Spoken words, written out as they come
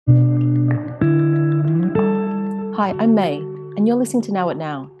Hi, I'm May, and you're listening to Now What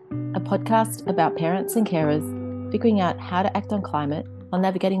Now, a podcast about parents and carers figuring out how to act on climate while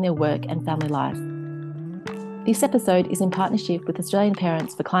navigating their work and family life. This episode is in partnership with Australian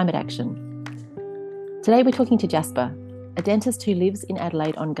Parents for Climate Action. Today we're talking to Jasper, a dentist who lives in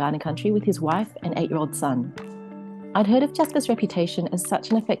Adelaide on Kaurna country with his wife and 8-year-old son. I'd heard of Jasper's reputation as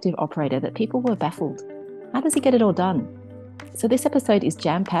such an effective operator that people were baffled. How does he get it all done? So this episode is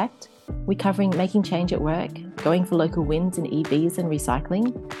jam-packed. We're covering making change at work, going for local wins in EVs and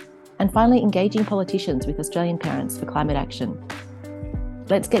recycling, and finally engaging politicians with Australian Parents for Climate Action.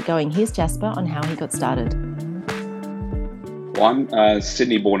 Let's get going. Here's Jasper on how he got started. Well, I'm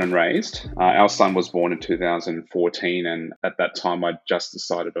Sydney born and raised. Our son was born in 2014, and at that time I just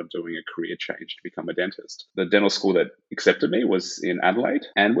decided on doing a career change to become a dentist. The dental school that accepted me was in Adelaide,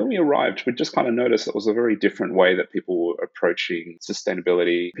 and when we arrived, we just kind of noticed it was a very different way that people were approaching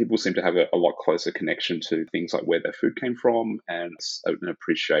sustainability. People seemed to have a lot closer connection to things like where their food came from and an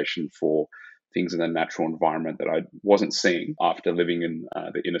appreciation for things in the natural environment that I wasn't seeing after living in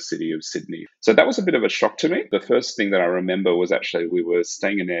the inner city of Sydney. So that was a bit of a shock to me. The first thing that I remember was actually we were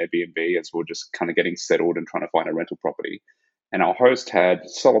staying in Airbnb as we were just kind of getting settled and trying to find a rental property. And our host had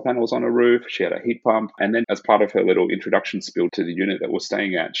solar panels on her roof. She had a heat pump. And then as part of her little introduction spiel to the unit that we're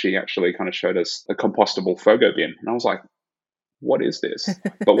staying at, she actually kind of showed us a compostable Fogo bin. And I was like, what is this?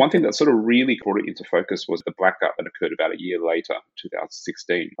 But one thing that sort of really brought it into focus was the blackout that occurred about a year later,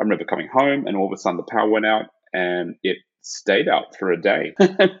 2016. I remember coming home and all of a sudden the power went out and it stayed out for a day.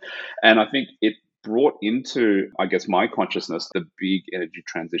 And I think it brought into, I guess, my consciousness, the big energy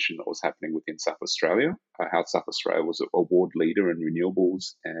transition that was happening within South Australia, how South Australia was a world leader in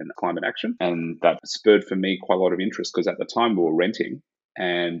renewables and climate action. And that spurred for me quite a lot of interest because at the time we were renting.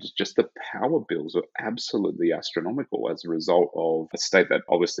 And just the power bills were absolutely astronomical as a result of a state that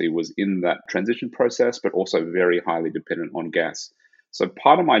obviously was in that transition process, but also very highly dependent on gas. So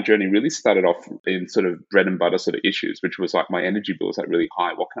part of my journey really started off in sort of bread and butter sort of issues, which was like my energy bills are really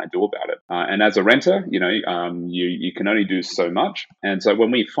high. What can I do about it? And as a renter, you can only do so much. And so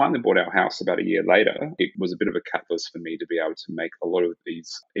when we finally bought our house about a year later, it was a bit of a catalyst for me to be able to make a lot of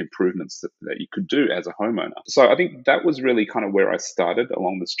these improvements that you could do as a homeowner. So I think that was really kind of where I started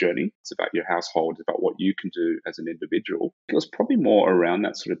along this journey. It's about your household, it's about what you can do as an individual. It was probably more around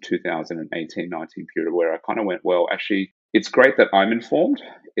that sort of 2018-19 period where I kind of went, well, actually, it's great that I'm informed.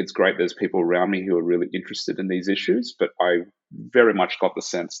 It's great there's people around me who are really interested in these issues, but I very much got the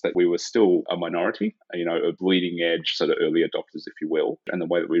sense that we were still a minority, a bleeding edge sort of early adopters, if you will, and the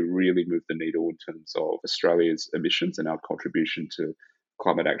way that we really moved the needle in terms of Australia's emissions and our contribution to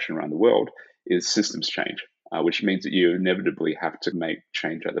climate action around the world is systems change. Which means that you inevitably have to make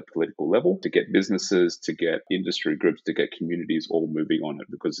change at the political level to get businesses, to get industry groups, to get communities all moving on it.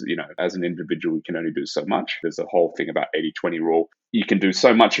 Because, as an individual, you can only do so much. There's a whole thing about 80-20 rule. You can do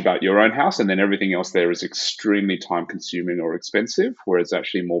so much about your own house, and then everything else there is extremely time-consuming or expensive, whereas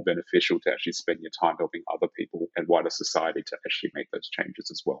actually more beneficial to actually spend your time helping other people and wider society to actually make those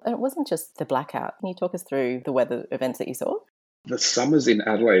changes as well. And it wasn't just the blackout. Can you talk us through the weather events that you saw? The summers in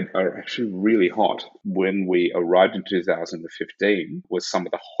Adelaide are actually really hot. When we arrived in 2015 was some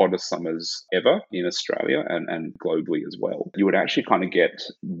of the hottest summers ever in Australia and globally as well. You would actually kind of get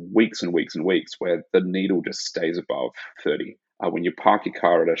weeks and weeks and weeks where the needle just stays above 30. When you park your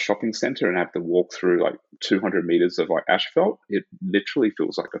car at a shopping centre and have to walk through like 200 metres of like asphalt, it literally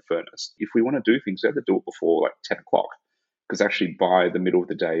feels like a furnace. If we want to do things, we have to do it before like 10 o'clock. Because actually by the middle of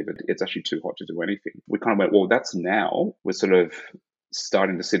the day, it's actually too hot to do anything. We kind of went, well, that's now. We're sort of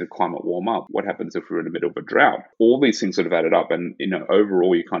starting to see the climate warm up. What happens if we're in the middle of a drought? All these things sort of added up. And,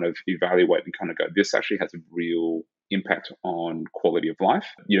 overall, you kind of evaluate and kind of go, this actually has a real impact on quality of life.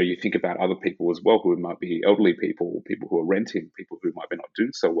 You think about other people as well who might be elderly people who are renting, people who might be not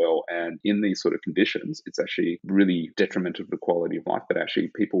doing so well. And in these sort of conditions, it's actually really detrimental to the quality of life. But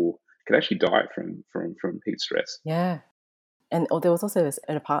actually people can actually die from heat stress. Yeah. And there was also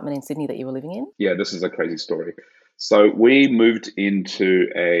an apartment in Sydney that you were living in? Yeah, this is a crazy story. So we moved into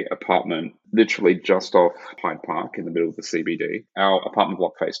an apartment literally just off Hyde Park in the middle of the CBD. Our apartment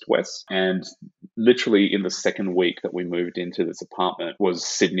block faced west, and literally in the second week that we moved into this apartment was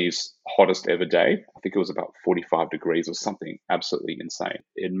Sydney's hottest ever day. I think it was about 45 degrees or something absolutely insane.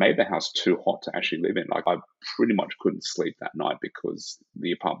 It made the house too hot to actually live in. Like I pretty much couldn't sleep that night because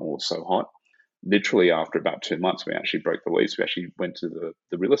the apartment was so hot. Literally after about 2 months, we actually broke the lease. We actually went to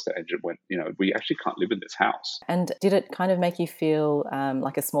the real estate agent, we actually can't live in this house. And did it kind of make you feel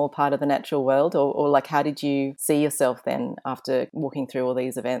like a small part of the natural world or like how did you see yourself then after walking through all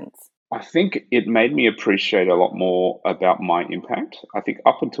these events? I think it made me appreciate a lot more about my impact. I think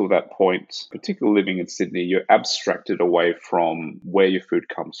up until that point, particularly living in Sydney, you're abstracted away from where your food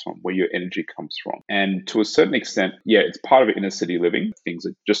comes from, where your energy comes from. And to a certain extent, yeah, it's part of inner city living. Things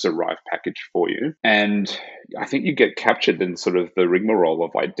that just arrive packaged for you. And I think you get captured in sort of the rigmarole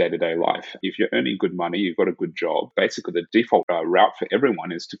of like day to day life. If you're earning good money, you've got a good job. Basically, the default route for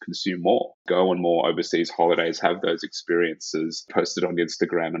everyone is to consume more, go on more overseas holidays, have those experiences posted on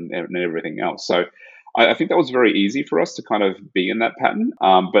Instagram and everything else. So I think that was very easy for us to kind of be in that pattern.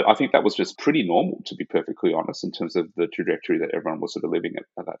 But I think that was just pretty normal, to be perfectly honest, in terms of the trajectory that everyone was sort of living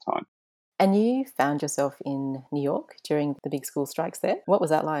at that time. And you found yourself in New York during the big school strikes there. What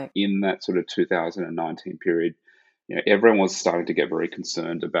was that like? In that sort of 2019 period, everyone was starting to get very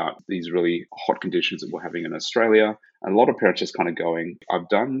concerned about these really hot conditions that we're having in Australia. And a lot of parents just kind of going, I've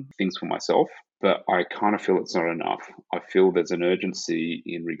done things for myself, but I kind of feel it's not enough. I feel there's an urgency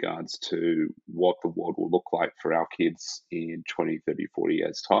in regards to what the world will look like for our kids in 20, 30, 40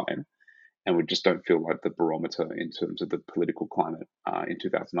 years' time. And we just don't feel like the barometer in terms of the political climate in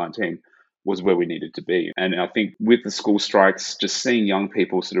 2019 was where we needed to be. And I think with the school strikes, just seeing young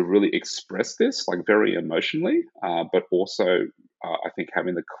people sort of really express this, like very emotionally, but also I think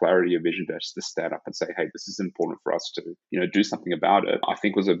having the clarity of vision just to stand up and say, hey, this is important for us to, do something about it, I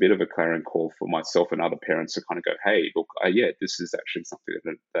think was a bit of a clarion call for myself and other parents to kind of go, hey, look, yeah, this is actually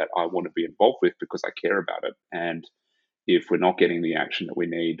something that I want to be involved with because I care about it. And if we're not getting the action that we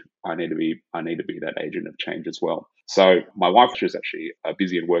need, I need to be that agent of change as well. So my wife, she was actually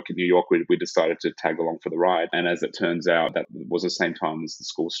busy at work in New York. We decided to tag along for the ride. And as it turns out, that was the same time as the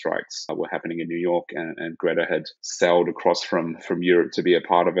school strikes were happening in New York. And Greta had sailed across from Europe to be a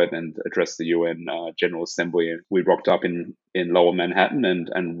part of it and address the UN General Assembly. And we rocked up in Lower Manhattan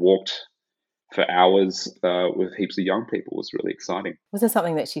and walked for hours with heaps of young people. It was really exciting. Was there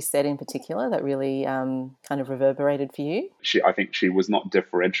something that she said in particular that really kind of reverberated for you? I think she was not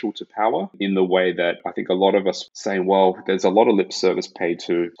deferential to power in the way that I think a lot of us say, well, there's a lot of lip service paid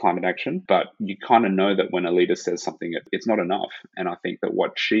to climate action, but you kind of know that when a leader says something, it's not enough. And I think that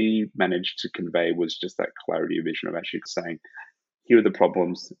what she managed to convey was just that clarity of vision of actually saying, here are the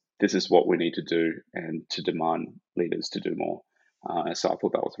problems, this is what we need to do, and to demand leaders to do more. And so I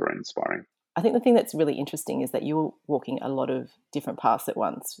thought that was very inspiring. I think the thing that's really interesting is that you're walking a lot of different paths at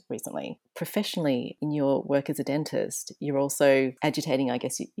once recently. Professionally, in your work as a dentist, you're also agitating, I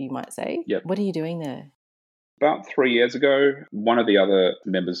guess you might say. Yep. What are you doing there? About 3 years ago, one of the other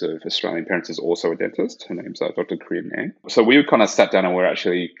members of Australian Parents is also a dentist. Her name's Dr. Korean Yang. So we kind of sat down and we're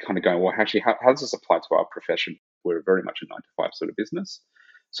actually kind of going, well, actually, how does this apply to our profession? We're very much a 9 to 5 sort of business.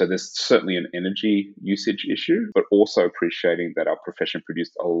 So there's certainly an energy usage issue, but also appreciating that our profession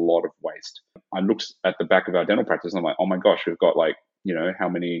produced a lot of waste. I looked at the back of our dental practice and I'm like, oh my gosh, we've got how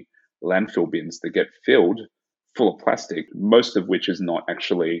many landfill bins that get filled full of plastic, most of which is not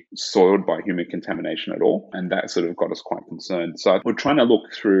actually soiled by human contamination at all. And that sort of got us quite concerned. So we're trying to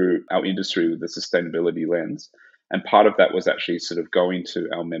look through our industry with a sustainability lens. And part of that was actually sort of going to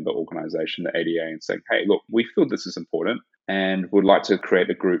our member organization, the ADA, and saying, hey, look, we feel this is important and would like to create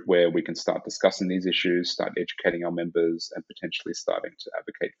a group where we can start discussing these issues, start educating our members, and potentially starting to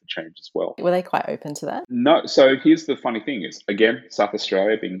advocate for change as well. Were they quite open to that? No. So here's the funny thing is, again, South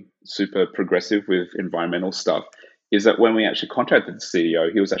Australia being super progressive with environmental stuff, is that when we actually contacted the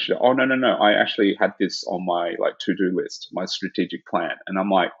CEO, he was actually, oh, no, I actually had this on my to-do list, my strategic plan. And I'm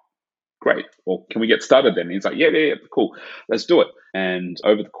like, great. Well, can we get started then? He's like, yeah, cool. Let's do it. And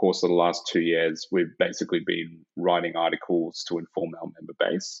over the course of the last 2 years, we've basically been writing articles to inform our member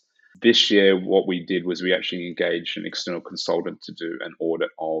base. This year, what we did was we actually engaged an external consultant to do an audit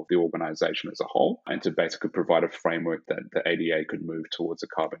of the organization as a whole and to basically provide a framework that the ADA could move towards a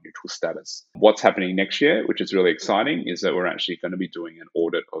carbon neutral status. What's happening next year, which is really exciting, is that we're actually going to be doing an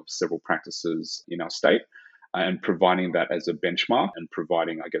audit of several practices in our state and providing that as a benchmark and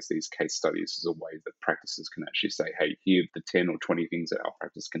providing, I guess, these case studies as a way that practices can actually say, hey, here are the 10 or 20 things that our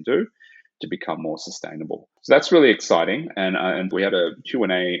practice can do to become more sustainable. So that's really exciting. And we had a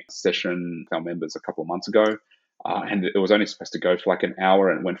Q&A session with our members a couple of months ago. And it was only supposed to go for like an hour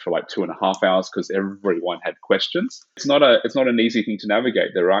and it went for like 2.5 hours because everyone had questions. It's not an easy thing to navigate.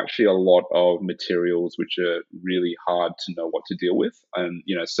 There are actually a lot of materials which are really hard to know what to deal with. And,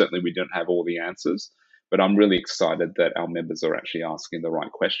 certainly we don't have all the answers. But I'm really excited that our members are actually asking the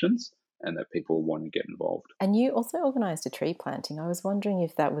right questions and that people want to get involved. And you also organised a tree planting. I was wondering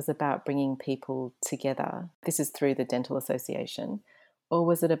if that was about bringing people together. This is through the Dental Association. Or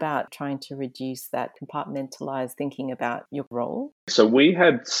was it about trying to reduce that compartmentalized thinking about your role? So we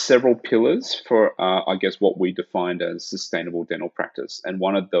had several pillars for, I guess, what we defined as sustainable dental practice. And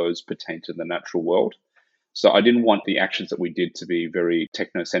one of those pertained to the natural world. So I didn't want the actions that we did to be very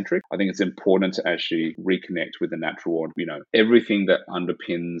technocentric. I think it's important to actually reconnect with the natural world. Everything that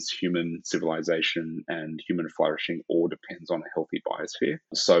underpins human civilization and human flourishing all depends on a healthy biosphere.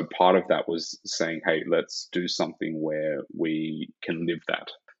 So part of that was saying, hey, let's do something where we can live that.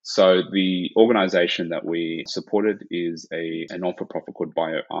 So the organization that we supported is a non-for-profit called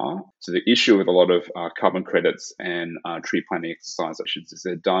BioR. So the issue with a lot of carbon credits and tree planting exercises is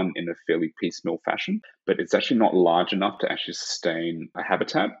they're done in a fairly piecemeal fashion, but it's actually not large enough to actually sustain a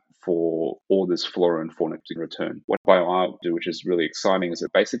habitat for all this flora and fauna to return. What BioR do, which is really exciting, is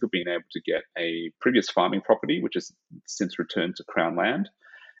that basically being able to get a previous farming property, which has since returned to Crown land,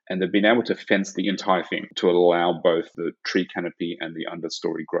 and they've been able to fence the entire thing to allow both the tree canopy and the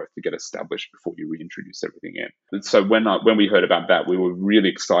understory growth to get established before you reintroduce everything in. And so when we heard about that, we were really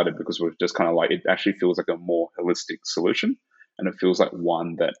excited because we're just kind of like, it actually feels like a more holistic solution. And it feels like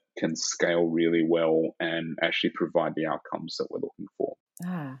one that can scale really well and actually provide the outcomes that we're looking for.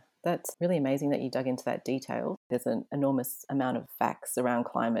 That's really amazing that you dug into that detail. There's an enormous amount of facts around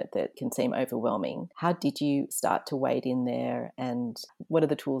climate that can seem overwhelming. How did you start to wade in there, and what are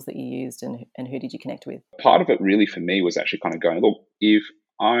the tools that you used, and who did you connect with? Part of it really for me was actually kind of going, look, if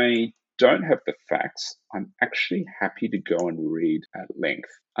I don't have the facts, I'm actually happy to go and read at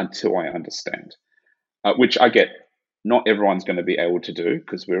length until I understand, which I get not everyone's going to be able to do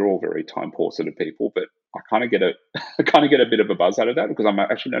because we're all very time poor sort of people, but I kind of get a bit of a buzz out of that because I'm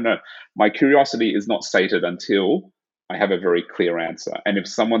actually, no, my curiosity is not sated until I have a very clear answer. And if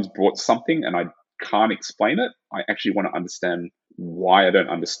someone's brought something and I can't explain it, I actually want to understand why I don't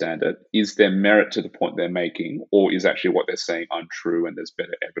understand it. Is there merit to the point they're making, or is actually what they're saying untrue and there's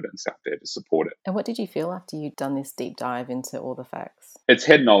better evidence out there to support it? And what did you feel after you'd done this deep dive into all the facts? It's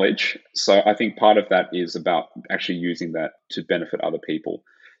head knowledge. So I think part of that is about actually using that to benefit other people.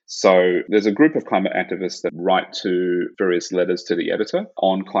 So there's a group of climate activists that write to various letters to the editor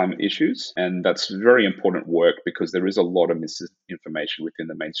on climate issues. And that's very important work because there is a lot of misinformation within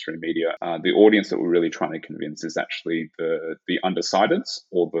the mainstream media. The audience that we're really trying to convince is actually the undecideds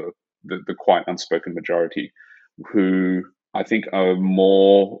or the quite unspoken majority who I think are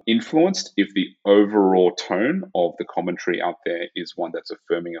more influenced if the overall tone of the commentary out there is one that's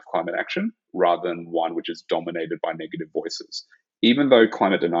affirming of climate action rather than one which is dominated by negative voices. Even though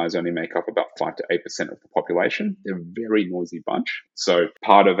climate deniers only make up about 5 to 8% of the population, they're a very noisy bunch. So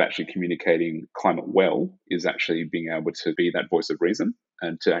part of actually communicating climate well is actually being able to be that voice of reason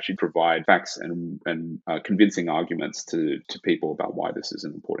and to actually provide facts and convincing arguments to people about why this is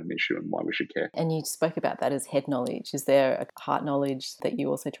an important issue and why we should care. And you spoke about that as head knowledge. Is there a heart knowledge that you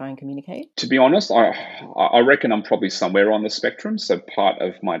also try and communicate? To be honest, I reckon I'm probably somewhere on the spectrum. So part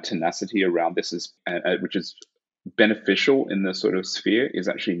of my tenacity around this is, which is beneficial in the sort of sphere, is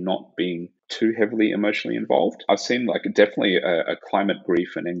actually not being too heavily emotionally involved. I've seen definitely a climate grief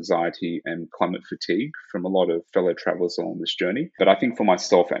and anxiety and climate fatigue from a lot of fellow travelers along this journey. But I think for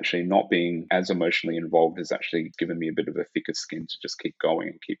myself, actually not being as emotionally involved has actually given me a bit of a thicker skin to just keep going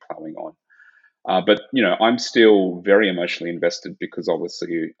and keep plowing on. But, I'm still very emotionally invested because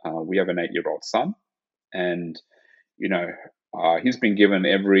obviously we have an 8-year-old son and, he's been given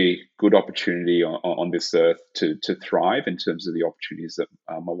every good opportunity on this earth to thrive in terms of the opportunities that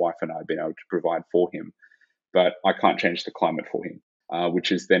my wife and I have been able to provide for him. But I can't change the climate for him,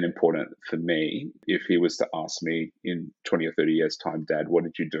 which is then important for me. If he was to ask me in 20 or 30 years' time, Dad, what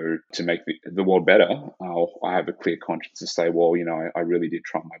did you do to make the world better? I have a clear conscience to say, well, I really did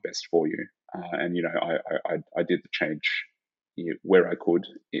try my best for you. And, I did the change where I could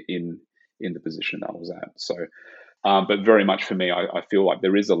in the position that I was at. So, but very much for me, I feel like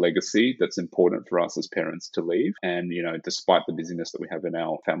there is a legacy that's important for us as parents to leave. And, despite the busyness that we have in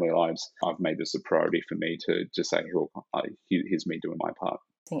our family lives, I've made this a priority for me to say, look, here's me doing my part.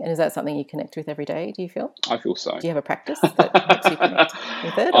 And is that something you connect with every day, do you feel? I feel so. Do you have a practice that helps you connect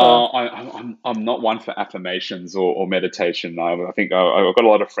with it? I'm not one for affirmations or meditation. I think I've got a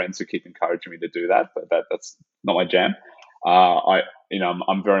lot of friends who keep encouraging me to do that, but that's not my jam.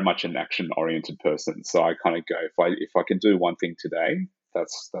 I'm very much an action-oriented person, so I kind of go, if I can do one thing today,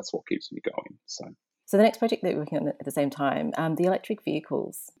 that's what keeps me going. So the next project that you're working on at the same time, the electric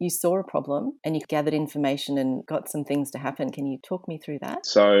vehicles, you saw a problem and you gathered information and got some things to happen. Can you talk me through that?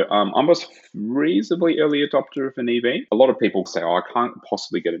 So I was reasonably early adopter of an EV. A lot of people say, I can't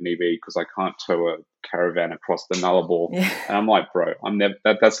possibly get an EV because I can't tow caravan across the Nullarbor. Yeah. And I'm like, bro, I'm never,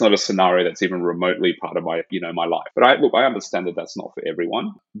 that's not a scenario that's even remotely part of my, my life. But I understand that that's not for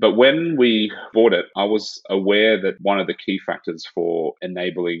everyone. But when we bought it, I was aware that one of the key factors for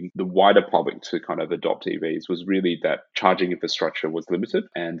enabling the wider public to kind of adopt EVs was really that charging infrastructure was limited.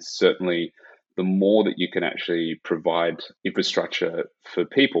 And certainly the more that you can actually provide infrastructure for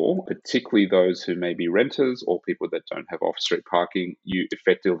people, particularly those who may be renters or people that don't have off-street parking, you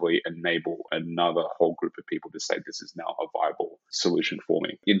effectively enable another whole group of people to say this is now a viable solution for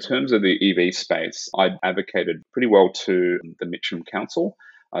me. In terms of the EV space, I advocated pretty well to the Mitcham Council.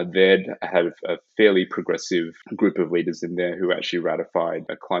 They'd have a fairly progressive group of leaders in there who actually ratified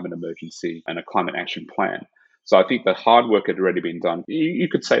a climate emergency and a climate action plan. So I think the hard work had already been done. You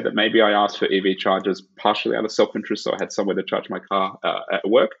could say that maybe I asked for EV chargers partially out of self-interest, so I had somewhere to charge my car at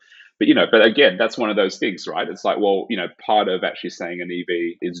work. But again, that's one of those things, right? It's like, well, part of actually saying an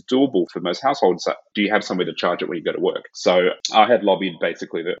EV is doable for most households. Do you have somewhere to charge it when you go to work? So I had lobbied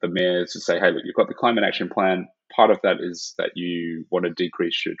basically the mayors to say, hey, look, you've got the climate action plan. Part of that is that you want to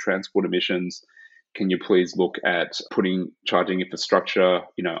decrease your transport emissions. Can you please look at putting charging infrastructure?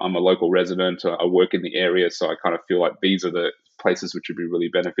 I'm a local resident. I work in the area, so I kind of feel like these are the places which would be really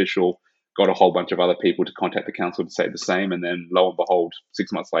beneficial. Got a whole bunch of other people to contact the council to say the same. And then lo and behold,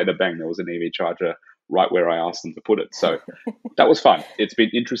 6 months later, bang, there was an EV charger right where I asked them to put it. So that was fun. It's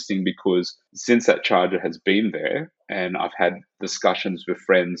been interesting because since that charger has been there and I've had discussions with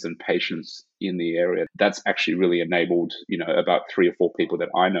friends and patients in the area, that's actually really enabled, about 3 or 4 people that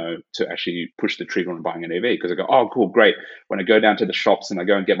I know to actually push the trigger on buying an EV because I go, oh, cool, great. When I go down to the shops and I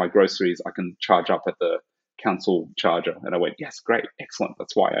go and get my groceries, I can charge up at the council charger. And I went, yes, great, excellent.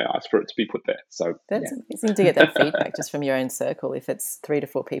 That's why I asked for it to be put there. So that's amazing to get that feedback just from your own circle. If it's 3 to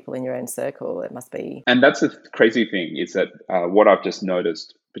 4 people in your own circle, it must be. And that's the crazy thing is that what I've just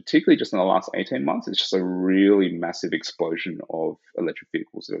noticed, particularly just in the last 18 months, is just a really massive explosion of electric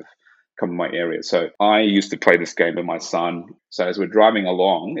vehicles that have come in my area. So I used to play this game with my son. So as we're driving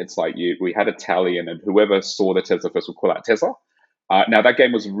along, it's like we had a tally, and then whoever saw the Tesla first would call out Tesla. Now, that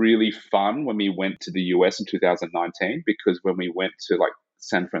game was really fun when we went to the US in 2019, because when we went to like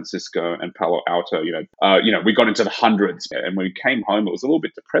San Francisco and Palo Alto, we got into the hundreds. And when we came home, it was a little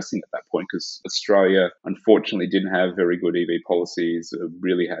bit depressing at that point because Australia, unfortunately, didn't have very good EV policies,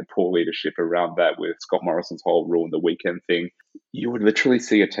 really had poor leadership around that with Scott Morrison's whole rule and the weekend thing. You would literally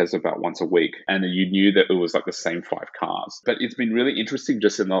see a Tesla about once a week, and you knew that it was like the same 5 cars. But it's been really interesting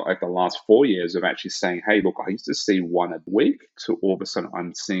just in the last 4 years of actually saying, hey, look, I used to see 1 a week to all of a sudden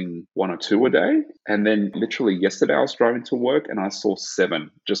I'm seeing 1 or 2 a day. And then literally yesterday I was driving to work and I saw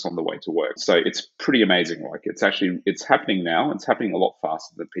 7 just on the way to work. So it's pretty amazing. Like it's happening now. It's happening a lot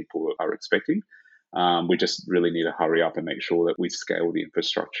faster than people are expecting. We just really need to hurry up and make sure that we scale the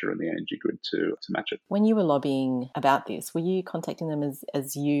infrastructure and the energy grid to match it. When you were lobbying about this, were you contacting them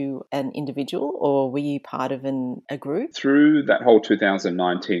as you, an individual, or were you part of a group? Through that whole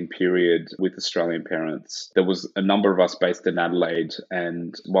 2019 period with Australian Parents, there was a number of us based in Adelaide,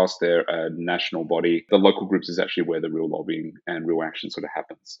 and whilst they're a national body, the local groups is actually where the real lobbying and real action sort of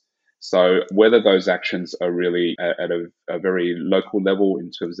happens. So whether those actions are really at a very local level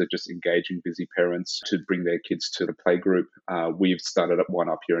in terms of just engaging busy parents to bring their kids to the playgroup, we've started up one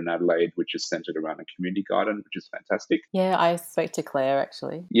up here in Adelaide, which is centered around a community garden, which is fantastic. Yeah, I spoke to Claire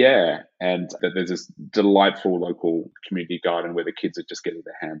actually. Yeah, and there's this delightful local community garden where the kids are just getting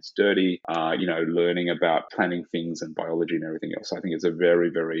their hands dirty, learning about planting things and biology and everything else. I think it's a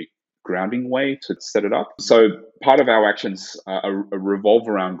very, very grounding way to set it up. So part of our actions revolve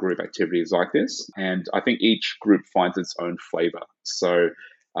around group activities like this, and I think each group finds its own flavor. So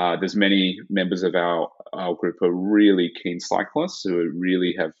there's many members of our group who are really keen cyclists who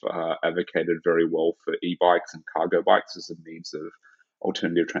really have advocated very well for e-bikes and cargo bikes as a means of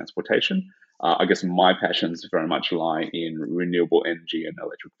alternative transportation. I guess my passions very much lie in renewable energy and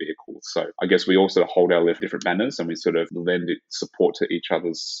electric vehicles. So I guess we also hold our different banners and we sort of lend support to each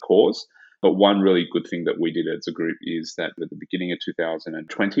other's cause. But one really good thing that we did as a group is that at the beginning of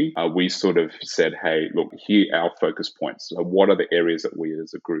 2020, we sort of said, hey, look, here are our focus points. So what are the areas that we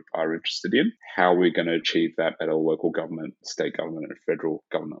as a group are interested in? How are we going to achieve that at a local government, state government, and federal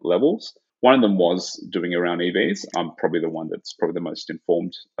government levels? One of them was doing around EVs. I'm probably the one that's probably the most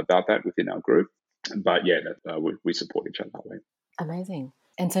informed about that within our group. But yeah, we support each other that way. Amazing.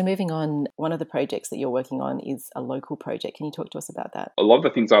 And so moving on, one of the projects that you're working on is a local project. Can you talk to us about that? A lot of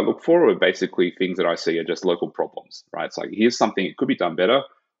the things I look for are basically things that I see are just local problems, right? It's like, here's something, it could be done better.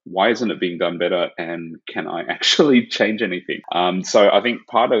 Why isn't it being done better? And can I actually change anything? So I think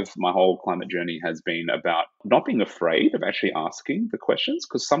part of my whole climate journey has been about not being afraid of actually asking the questions,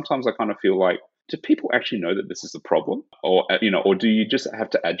 because sometimes I kind of feel like, do people actually know that this is a problem? Or do you just have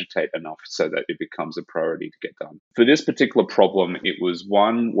to agitate enough so that it becomes a priority to get done? For this particular problem, it was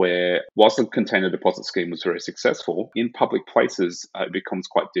one where, whilst the container deposit scheme was very successful, in public places, it becomes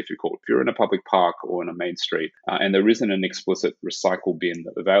quite difficult. If you're in a public park or on a main street and there isn't an explicit recycle bin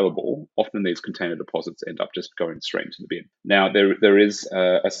available, often these container deposits end up just going straight into the bin. Now, there is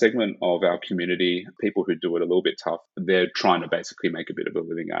a segment of our community, people who do it a little bit tough. They're trying to basically make a bit of a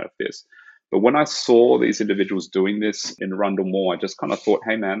living out of this. But when I saw these individuals doing this in Rundle Mall, I just kind of thought,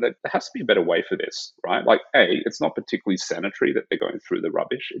 hey, man, there has to be a better way for this, right? Like, it's not particularly sanitary that they're going through the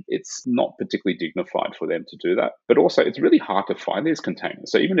rubbish. It's not particularly dignified for them to do that. But also, it's really hard to find these containers.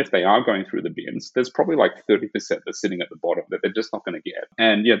 So even if they are going through the bins, there's probably like 30% that's sitting at the bottom that they're just not going to get.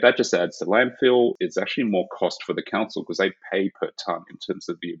 And yeah, that just adds to landfill. It's actually more cost for the council because they pay per tonne in terms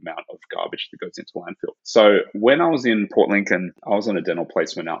of the amount of garbage that goes into landfill. So when I was in Port Lincoln, I was on a dental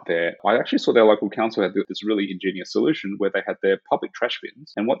placement out there. I actually saw their local council had this really ingenious solution where they had their public trash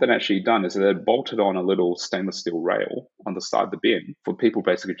bins. And what they'd actually done is they'd bolted on a little stainless steel rail on the side of the bin for people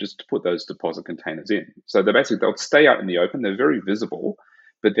basically just to put those deposit containers in. So they'll stay out in the open. They're very visible.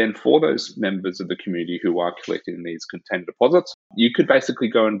 But then for those members of the community who are collecting these container deposits, you could basically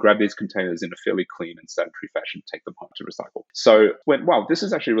go and grab these containers in a fairly clean and sanitary fashion, take them home to recycle. So I went, wow, this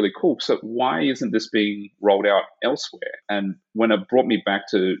is actually really cool. So why isn't this being rolled out elsewhere? And when it brought me back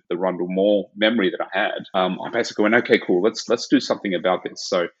to the Rundle Mall memory that I had, I basically went, okay, cool, let's do something about this.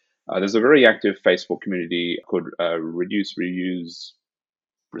 So there's a very active Facebook community called Reduce, Reuse,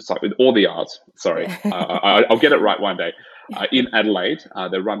 Recycle, with all the R's. Sorry, I'll get it right one day. In Adelaide,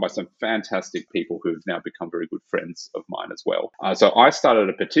 they're run by some fantastic people who've now become very good friends of mine as well. So I started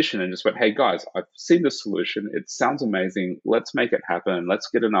a petition and just went, hey guys, I've seen this solution. It sounds amazing. Let's make it happen. Let's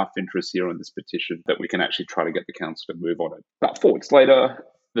get enough interest here on this petition that we can actually try to get the council to move on it. About 4 weeks later,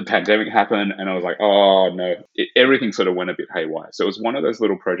 the pandemic happened and I was like, oh no, everything sort of went a bit haywire. So it was one of those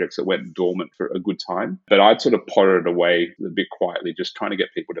little projects that went dormant for a good time, but I'd sort of potted away a bit quietly, just trying to get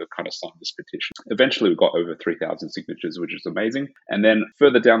people to kind of sign this petition. Eventually we got over 3,000 signatures, which is amazing. And then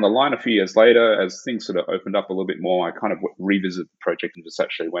further down the line, a few years later, as things sort of opened up a little bit more, I kind of revisited the project and just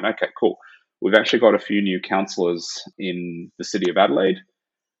actually went, okay, cool. We've actually got a few new councillors in the city of Adelaide.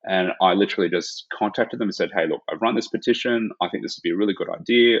 And I literally just contacted them and said, hey, look, I've run this petition. I think this would be a really good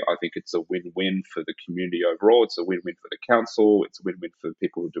idea. I think it's a win-win for the community overall. It's a win-win for the council. It's a win-win for the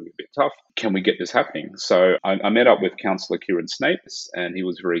people who are doing it a bit tough. Can we get this happening? So I met up with Councillor Kieran Snapes, and he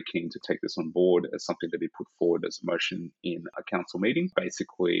was very keen to take this on board as something that he put forward as a motion in a council meeting.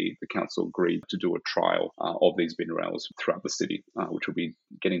 Basically, the council agreed to do a trial of these bin rails throughout the city, which will be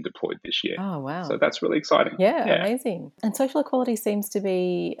getting deployed this year. Oh, wow. So that's really exciting. Yeah, amazing. And social equality seems to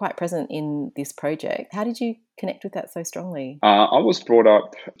be quite present in this project. How did you connect with that so strongly? I was brought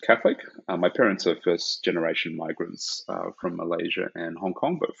up Catholic. My parents are first generation migrants from Malaysia and Hong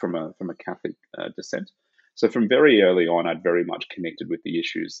Kong, but from a Catholic descent. So from very early on, I'd very much connected with the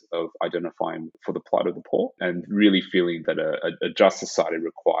issues of identifying for the plight of the poor and really feeling that a just society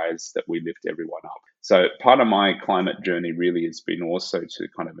requires that we lift everyone up. So part of my climate journey really has been also to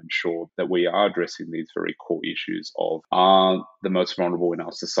kind of ensure that we are addressing these very core issues of are the most vulnerable in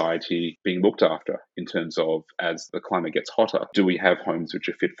our society being looked after in terms of as the climate gets hotter, do we have homes which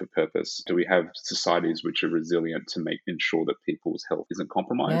are fit for purpose? Do we have societies which are resilient to ensure that people's health isn't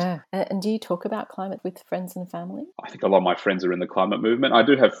compromised? Yeah. And do you talk about climate with friends and family? I think a lot of my friends are in the climate movement. I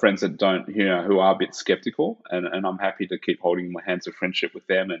do have friends that don't, who are a bit skeptical, and I'm happy to keep holding my hands of friendship with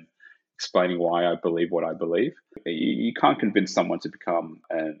them and explaining why I believe what I believe. You can't convince someone to become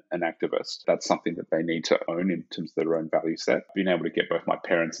an activist. That's something that they need to own in terms of their own value set. Being able to get both my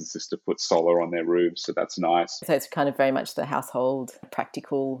parents and sister put solar on their roofs, so that's nice. So it's kind of very much the household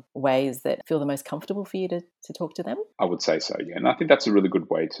practical ways that feel the most comfortable for you to talk to them? I would say so, yeah. And I think that's a really good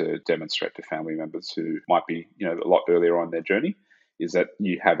way to demonstrate to family members who might be, a lot earlier on in their journey, is that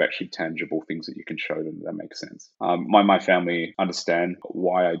you have actually tangible things that you can show them that make sense. My family understand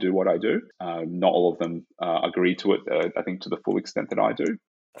why I do what I do. Not all of them agree to it, I think, to the full extent that I do.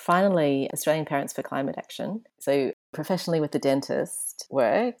 Finally, Australian Parents for Climate Action. So professionally with the dentist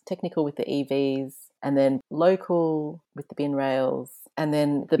work, technical with the EVs, and then local with the bin rails, and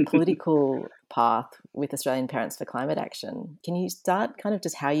then the political path with Australian Parents for Climate Action. Can you start kind of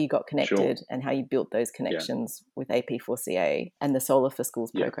just how you got connected and how you built those connections with AP4CA and the Solar for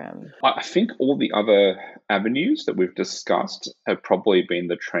Schools program? I think all the other avenues that we've discussed have probably been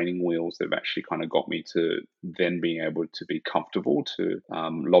the training wheels that have actually kind of got me to then being able to be comfortable to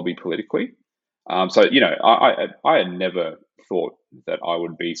lobby politically. I had never thought that I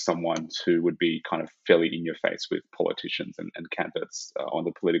would be someone who would be kind of fairly in your face with politicians and candidates on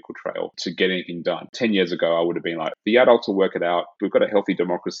the political trail to get anything done. 10 years ago, I would have been like, the adults will work it out. We've got a healthy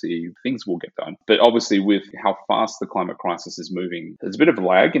democracy. Things will get done. But obviously, with how fast the climate crisis is moving, there's a bit of a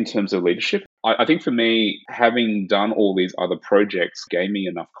lag in terms of leadership. I think for me, having done all these other projects gave me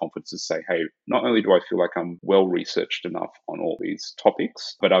enough confidence to say, hey, not only do I feel like I'm well researched enough on all these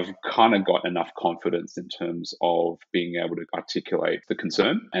topics, but I've kind of got enough confidence in terms of being able to articulate the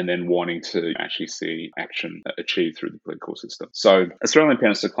concern and then wanting to actually see action achieved through the political system. So Australian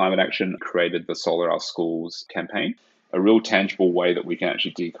Parents to Climate Action created the Solar Our Schools campaign. A real tangible way that we can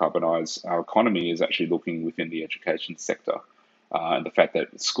actually decarbonise our economy is actually looking within the education sector. And the fact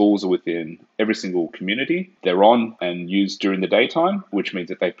that schools are within every single community, they're on and used during the daytime, which means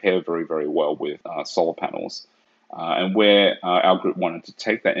that they pair very, very well with solar panels. And where our group wanted to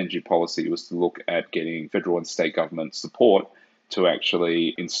take that energy policy was to look at getting federal and state government support to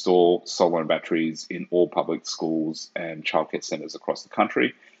actually install solar and batteries in all public schools and childcare centres across the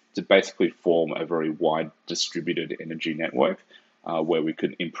country to basically form a very wide distributed energy network. Where we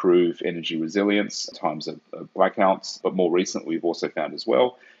could improve energy resilience in times of blackouts. But more recently, we've also found as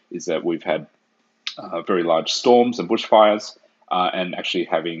well is that we've had very large storms and bushfires, and actually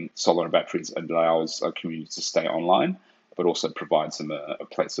having solar and batteries allows communities to stay online, but also provides them a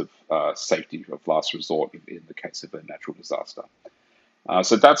place of safety of last resort in the case of a natural disaster.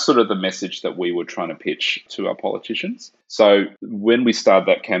 So that's sort of the message that we were trying to pitch to our politicians. So when we started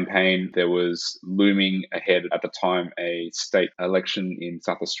that campaign, there was looming ahead at the time a state election in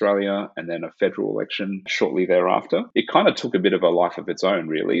South Australia and then a federal election shortly thereafter. It kind of took a bit of a life of its own,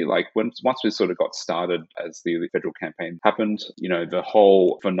 really. Like once we sort of got started as the federal campaign happened, the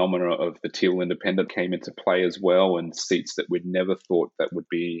whole phenomena of the Teal Independent came into play as well, and seats that we'd never thought that would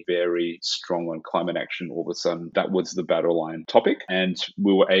be very strong on climate action, all of a sudden that was the battle line topic. And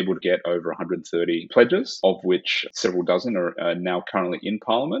we were able to get over 130 pledges, of which several dozen are now currently in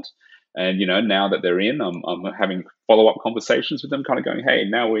Parliament. And, now that they're in, I'm having follow-up conversations with them, kind of going, hey,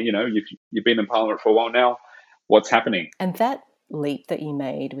 now you've been in Parliament for a while now. What's happening? And that leap that you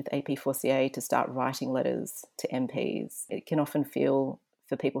made with AP4CA to start writing letters to MPs, it can often feel,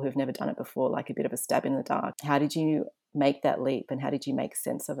 for people who've never done it before, like a bit of a stab in the dark. How did you make that leap and how did you make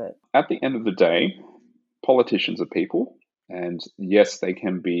sense of it? At the end of the day, politicians are people. And yes, they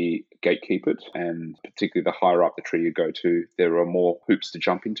can be gatekeepered, and particularly the higher up the tree you go to, there are more hoops to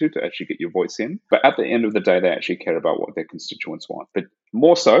jump into to actually get your voice in. But at the end of the day, they actually care about what their constituents want. But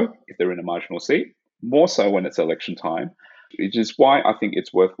more so if they're in a marginal seat, more so when it's election time, which is why I think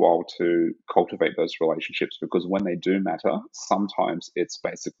it's worthwhile to cultivate those relationships, because when they do matter, sometimes it's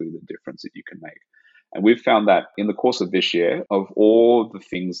basically the difference that you can make. And we've found that in the course of this year, of all the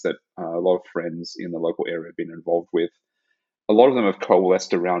things that a lot of friends in the local area have been involved with, a lot of them have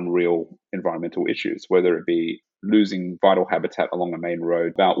coalesced around real environmental issues, whether it be losing vital habitat along a main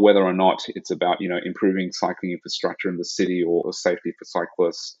road, about whether or not it's about, improving cycling infrastructure in the city or safety for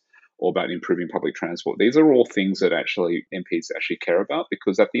cyclists, or about improving public transport. These are all things that actually MPs actually care about,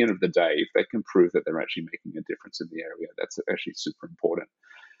 because at the end of the day, if they can prove that they're actually making a difference in the area, that's actually super important.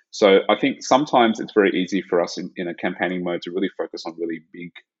 So I think sometimes it's very easy for us in a campaigning mode to really focus on really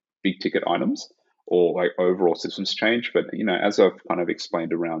big ticket items, or like overall systems change. But, as I've kind of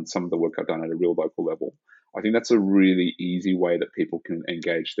explained around some of the work I've done at a real local level, I think that's a really easy way that people can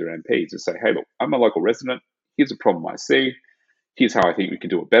engage their MPs to say, hey, look, I'm a local resident. Here's a problem I see. Here's how I think we can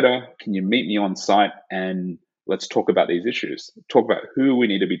do it better. Can you meet me on site and let's talk about these issues? Talk about who we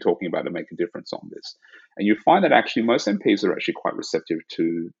need to be talking about to make a difference on this. And you find that actually most MPs are actually quite receptive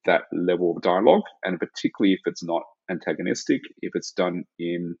to that level of dialogue, and particularly if it's not antagonistic, if it's done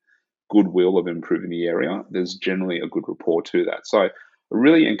in goodwill of improving the area, there's generally a good rapport to that. So I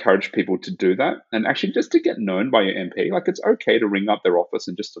really encourage people to do that, and actually just to get known by your MP. Like, it's okay to ring up their office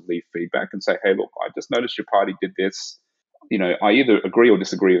and just to leave feedback and say, hey, look, I just noticed your party did this. I either agree or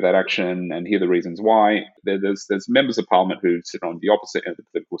disagree with that action, and here are the reasons why. There's members of Parliament who sit on the opposite end of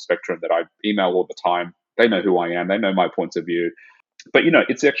the political spectrum that I email all the time. They know who I am. They know my points of view. But,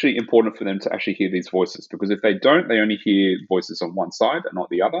 it's actually important for them to actually hear these voices, because if they don't, they only hear voices on one side and not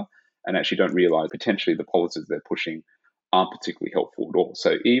the other, and actually don't realize potentially the policies they're pushing aren't particularly helpful at all.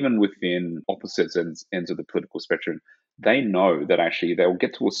 So even within opposite ends of the political spectrum, they know that actually they'll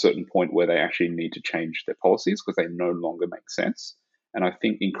get to a certain point where they actually need to change their policies because they no longer make sense. And I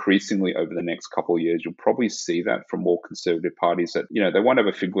think increasingly over the next couple of years, you'll probably see that from more conservative parties that, they won't have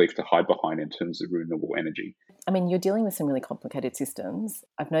a fig leaf to hide behind in terms of renewable energy. I mean, you're dealing with some really complicated systems.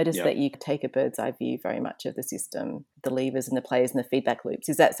 I've noticed Yeah. that you take a bird's eye view very much of the system, the levers and the players and the feedback loops.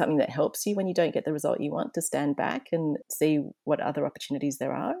 Is that something that helps you when you don't get the result you want to stand back and see what other opportunities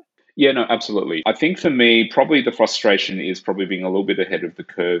there are? Yeah, no, absolutely. I think for me, probably the frustration is probably being a little bit ahead of the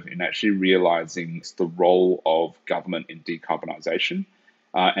curve in actually realizing the role of government in decarbonisation.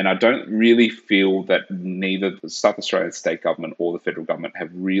 And I don't really feel that neither the South Australian state government or the federal government have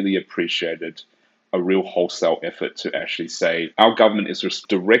really appreciated a real wholesale effort to actually say our government is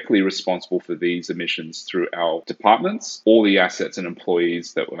directly responsible for these emissions through our departments, all the assets and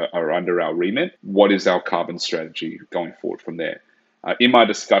employees that are under our remit. What is our carbon strategy going forward from there? In my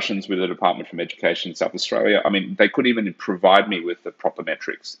discussions with the Department of Education in South Australia, I mean, they could even provide me with the proper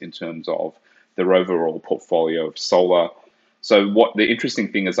metrics in terms of their overall portfolio of solar. So what the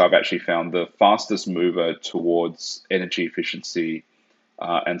interesting thing is, I've actually found the fastest mover towards energy efficiency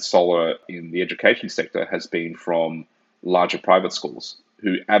and solar in the education sector has been from larger private schools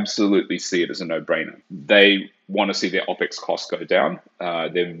who absolutely see it as a no-brainer. They want to see their OPEX costs go down.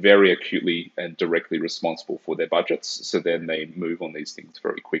 They're very acutely and directly responsible for their budgets, so then they move on these things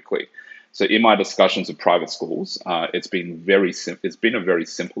very quickly. So in my discussions with private schools, it's been it's been a very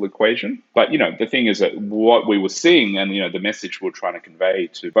simple equation. But the thing is that what we were seeing, and the message we're trying to convey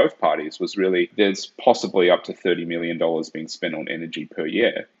to both parties was really there's possibly up to $30 million being spent on energy per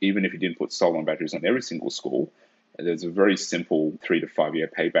year, even if you didn't put solar and batteries on every single school. There's a very simple 3 to 5 year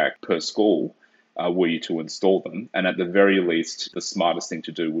payback per school were you to install them. And at the very least, the smartest thing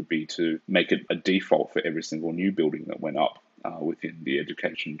to do would be to make it a default for every single new building that went up within the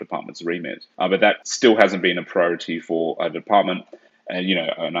education department's remit. But that still hasn't been a priority for a department. And,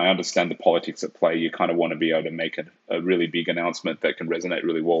 and I understand the politics at play. You kind of want to be able to make a really big announcement that can resonate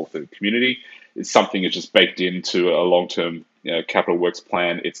really well with the community. It's something that's just baked into a long-term capital works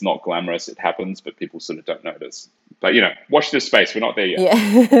plan. It's not glamorous. It happens, but people sort of don't notice. But, watch this space. We're not there yet.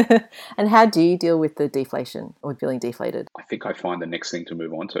 Yeah. And how do you deal with the deflation or feeling deflated? I think I find the next thing to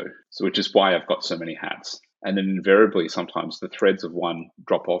move on to. So, which is why I've got so many hats. And then invariably, sometimes the threads of one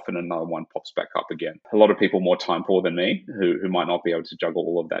drop off and another one pops back up again. A lot of people more time poor than me who might not be able to juggle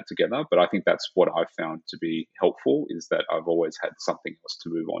all of that together. But I think that's what I've found to be helpful, is that I've always had something else to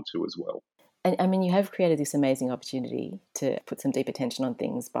move on to as well. And I mean, you have created this amazing opportunity to put some deep attention on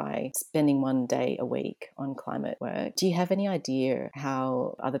things by spending one day a week on climate work. Do you have any idea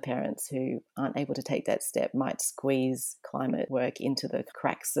how other parents who aren't able to take that step might squeeze climate work into the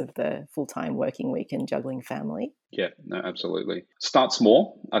cracks of the full-time working week and juggling family? Yeah, no, absolutely. Start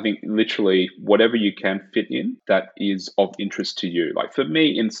small. I think literally whatever you can fit in that is of interest to you. Like for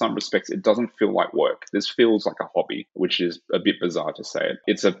me, in some respects, it doesn't feel like work. This feels like a hobby, which is a bit bizarre to say it.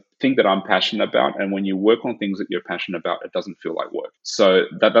 It's a thing that I'm passionate about. And when you work on things that you're passionate about, it doesn't feel like work. So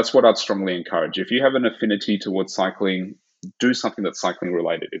that's what I'd strongly encourage. If you have an affinity towards cycling, do something that's cycling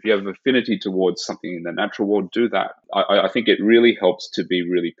related. If you have an affinity towards something in the natural world, do that. I think it really helps to be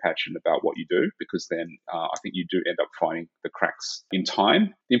really passionate about what you do, because then I think you do end up finding the cracks in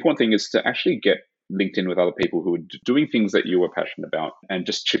time. The important thing is to actually get linked in with other people who are doing things that you are passionate about and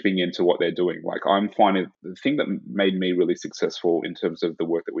just chipping into what they're doing. Like I'm finding the thing that made me really successful in terms of the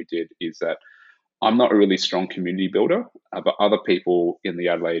work that we did is that I'm not a really strong community builder, but other people in the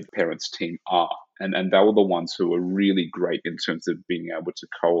Adelaide parents team are. And they were the ones who were really great in terms of being able to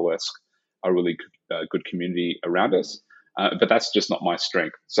coalesce a really good community around us. But that's just not my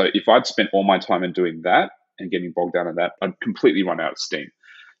strength. So if I'd spent all my time in doing that and getting bogged down in that, I'd completely run out of steam.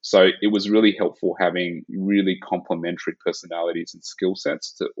 So it was really helpful having really complementary personalities and skill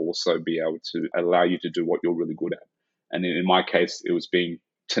sets to also be able to allow you to do what you're really good at. And in my case, it was being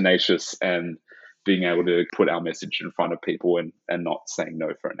tenacious and being able to put our message in front of people and not saying no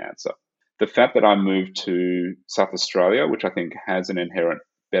for an answer. The fact that I moved to South Australia, which I think has an inherent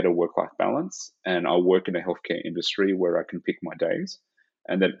better work-life balance, and I work in a healthcare industry where I can pick my days,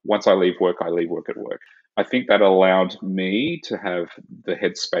 and that once I leave work at work. I think that allowed me to have the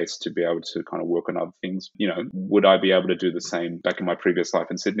headspace to be able to kind of work on other things. Would I be able to do the same back in my previous life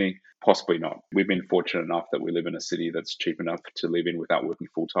in Sydney? Possibly not. We've been fortunate enough that we live in a city that's cheap enough to live in without working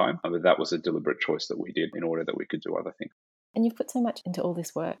full time. But that was a deliberate choice that we did in order that we could do other things. And you've put so much into all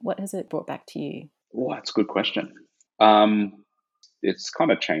this work. What has it brought back to you? Oh, that's a good question. It's kind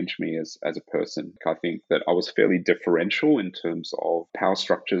of changed me as a person. I think that I was fairly differential in terms of power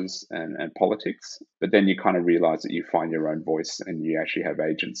structures and politics. But then you kind of realize that you find your own voice and you actually have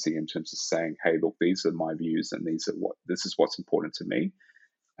agency in terms of saying, hey, look, these are my views and this is what's important to me.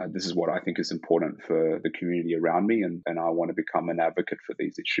 this is what I think is important for the community around me, and I want to become an advocate for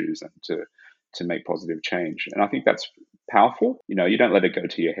these issues and to make positive change. And I think that's powerful. You don't let it go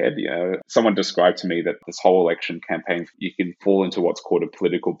to your head. Someone described to me that this whole election campaign, you can fall into what's called a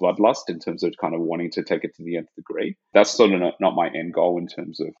political bloodlust in terms of kind of wanting to take it to the nth degree. That's sort of not my end goal in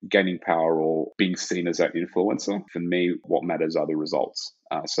terms of gaining power or being seen as that influencer. For me, what matters are the results.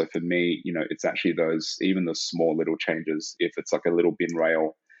 So for me, it's actually even the small little changes. If it's like a little bin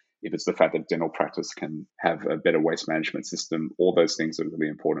rail, if it's the fact that dental practice can have a better waste management system, all those things are really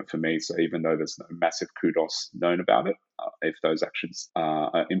important for me. So even though there's no massive kudos known about it, if those actions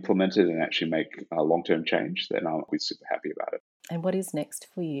are implemented and actually make long-term change, then I'll be super happy about it. And what is next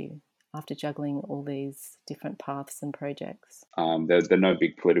for you after juggling all these different paths and projects? There are no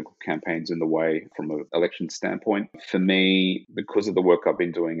big political campaigns in the way from an election standpoint. For me, because of the work I've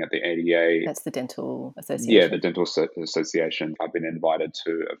been doing at the ADA... That's the Dental Association. Yeah, the Dental Association. I've been invited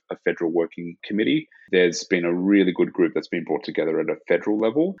to a federal working committee. There's been a really good group that's been brought together at a federal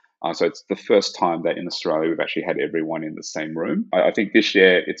level. So it's the first time that in Australia we've actually had everyone in the same room. I think this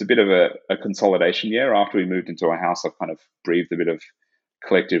year it's a bit of a consolidation year. After we moved into our house, I've kind of breathed a bit of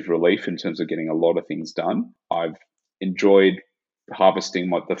collective relief in terms of getting a lot of things done. I've enjoyed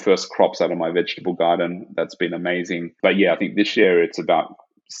harvesting the first crops out of my vegetable garden. That's been amazing. But yeah, I think this year it's about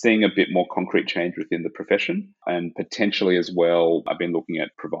seeing a bit more concrete change within the profession, and potentially as well, I've been looking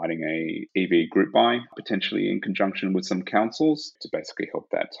at providing a EV group buy, potentially in conjunction with some councils, to basically help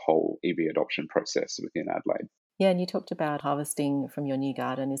that whole EV adoption process within Adelaide. Yeah, and you talked about harvesting from your new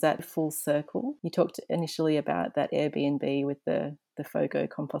garden. Is that full circle? You talked initially about that Airbnb with the FOGO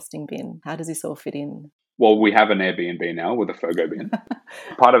composting bin. How does this all fit in? Well, we have an Airbnb now with a FOGO bin.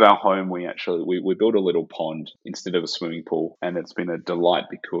 Part of our home, we built a little pond instead of a swimming pool, and it's been a delight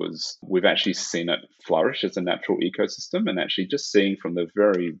because we've actually seen it flourish as a natural ecosystem. And actually just seeing from the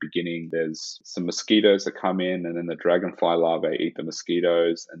very beginning, there's some mosquitoes that come in, and then the dragonfly larvae eat the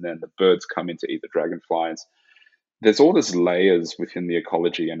mosquitoes, and then the birds come in to eat the dragonflies. There's all these layers within the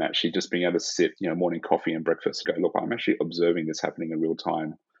ecology, and actually just being able to sit, morning coffee and breakfast, go, look, I'm actually observing this happening in real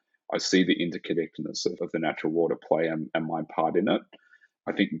time. I see the interconnectedness of the natural world at play and my part in it.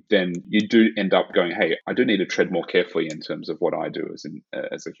 I think then you do end up going, hey, I do need to tread more carefully in terms of what I do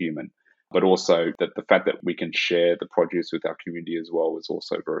as a human. But also that the fact that we can share the produce with our community as well is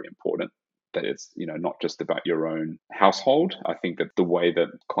also very important. That it's, not just about your own household. I think that the way that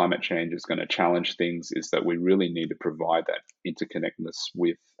climate change is going to challenge things is that we really need to provide that interconnectedness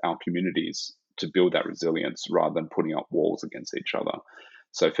with our communities to build that resilience rather than putting up walls against each other.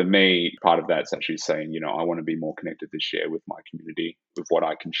 So for me, part of that is actually saying, I want to be more connected this year with my community, with what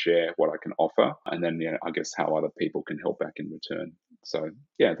I can share, what I can offer, and then, I guess how other people can help back in return. So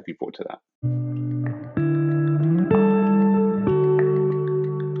yeah, looking forward to that.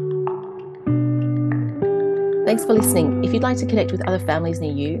 Thanks for listening. If you'd like to connect with other families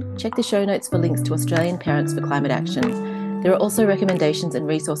near you, check the show notes for links to Australian Parents for Climate Action. There are also recommendations and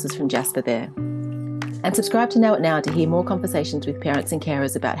resources from Jasper there. And subscribe to Now It Now to hear more conversations with parents and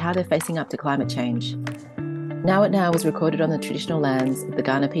carers about how they're facing up to climate change. Now It Now was recorded on the traditional lands of the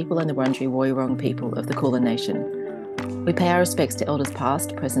Kaurna people and the Wurundjeri Woi-wurrung people of the Kulin Nation. We pay our respects to elders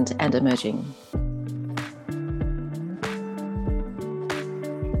past, present and emerging.